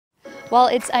Well,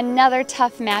 it's another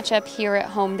tough matchup here at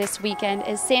home this weekend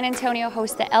as San Antonio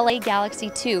hosts the LA Galaxy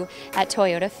 2 at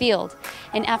Toyota Field.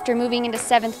 And after moving into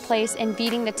 7th place and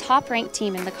beating the top-ranked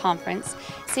team in the conference,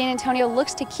 San Antonio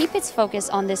looks to keep its focus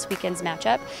on this weekend's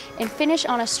matchup and finish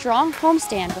on a strong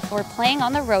homestand before playing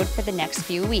on the road for the next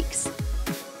few weeks.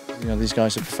 You know, these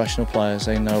guys are professional players,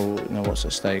 they know what's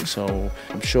at stake, so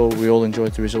I'm sure we all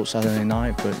enjoyed the result Saturday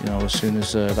night, but as soon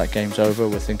as that game's over,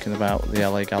 we're thinking about the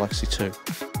LA Galaxy 2.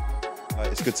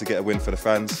 It's good to get a win for the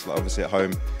fans. Like obviously at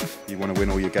home you want to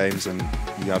win all your games and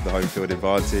you have the home field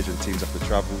advantage and teams have to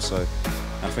travel, so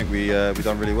I think we've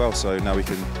done really well, so now we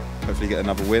can hopefully get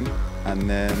another win and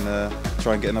then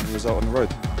try and get another result on the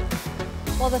road.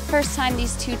 Well, the first time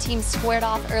these two teams squared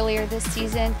off earlier this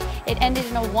season, it ended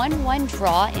in a 1-1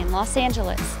 draw in Los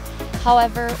Angeles.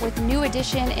 However, with new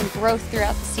addition and growth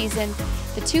throughout the season,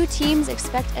 the two teams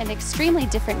expect an extremely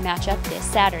different matchup this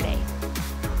Saturday.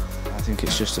 I think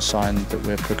it's just a sign that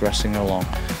we're progressing along,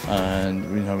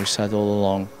 and we said all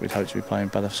along we'd hope to be playing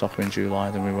better soccer in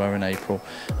July than we were in April,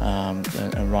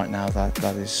 and right now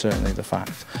that is certainly the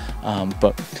fact.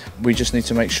 But we just need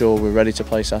to make sure we're ready to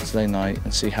play Saturday night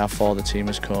and see how far the team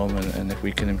has come, and if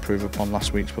we can improve upon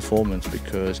last week's performance,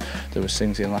 because there was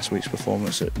things in last week's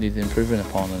performance that needed improving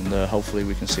upon, and hopefully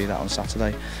we can see that on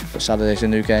Saturday. But Saturday's a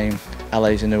new game,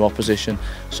 LA's a new opposition,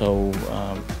 so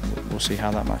we'll see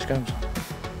how that match goes.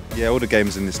 Yeah, all the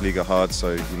games in this league are hard,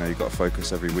 so you've got to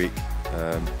focus every week.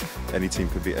 Any team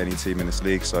could beat any team in this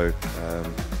league, so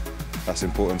that's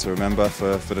important to remember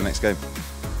for the next game.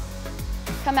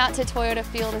 Come out to Toyota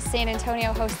Field as San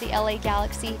Antonio hosts the LA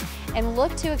Galaxy and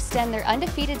look to extend their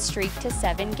undefeated streak to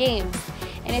 7 games.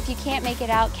 And if you can't make it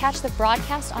out, catch the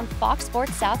broadcast on Fox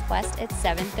Sports Southwest at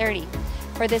 7:30.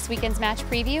 For this weekend's match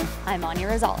preview, I'm Anya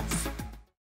Rosales.